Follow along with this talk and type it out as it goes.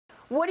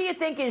What do you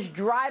think is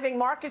driving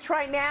markets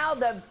right now?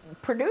 The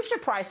producer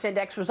price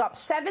index was up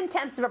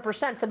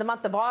 0.7% for the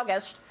month of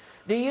August.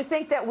 Do you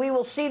think that we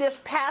will see this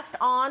passed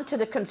on to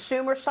the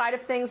consumer side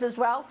of things as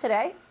well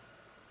today?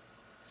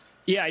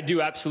 Yeah, I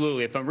do,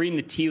 absolutely. If I'm reading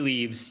the tea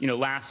leaves,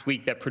 last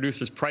week, that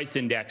producer's price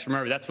index,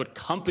 remember, that's what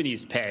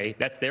companies pay.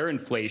 That's their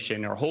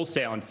inflation or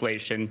wholesale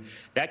inflation.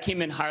 That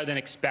came in higher than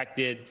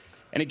expected.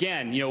 And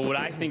again, what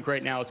I think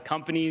right now is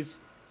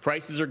companies,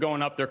 prices are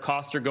going up, their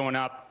costs are going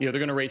up. They're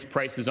going to raise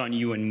prices on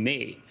you and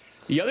me.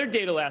 The other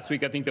data last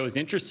week I think that was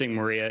interesting,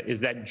 Maria,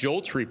 is that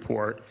JOLTS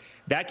report.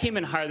 That came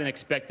in higher than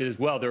expected as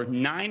well. There were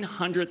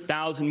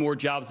 900,000 more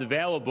jobs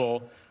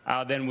available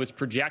than was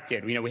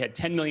projected. We had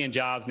 10 million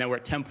jobs. Now we're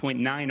at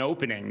 10.9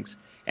 openings.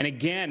 And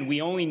again,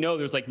 we only know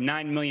there's like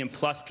 9 million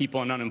plus people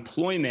on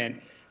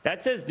unemployment.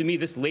 That says to me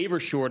this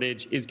labor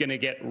shortage is going to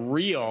get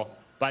real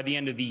by the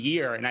end of the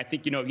year. And I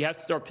think, you have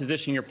to start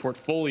positioning your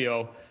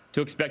portfolio to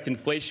expect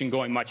inflation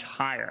going much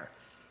higher.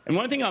 And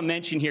one thing I'll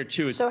mention here,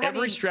 too, is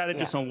every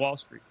strategist on Wall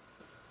Street.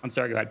 I'm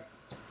sorry, go ahead.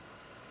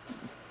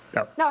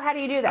 No, how do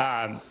you do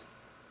that?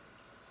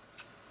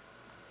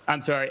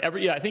 I'm sorry.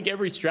 I think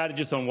every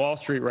strategist on Wall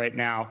Street right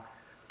now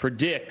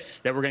predicts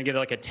that we're going to get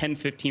like a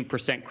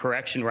 10-15%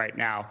 correction right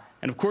now.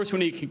 And of course,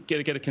 when you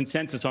get a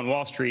consensus on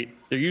Wall Street,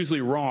 they're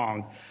usually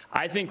wrong.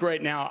 I think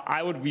right now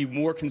I would be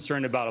more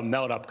concerned about a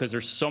melt up because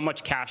there's so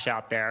much cash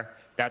out there.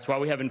 That's why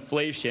we have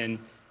inflation.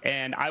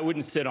 And I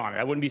wouldn't sit on it.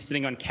 I wouldn't be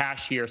sitting on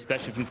cash here,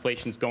 especially if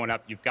inflation is going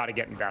up. You've got to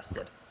get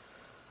invested.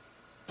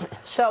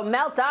 So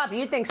melt up.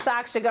 You think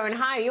stocks are going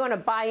higher. You want to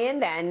buy in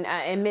then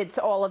amidst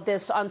all of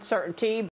this uncertainty.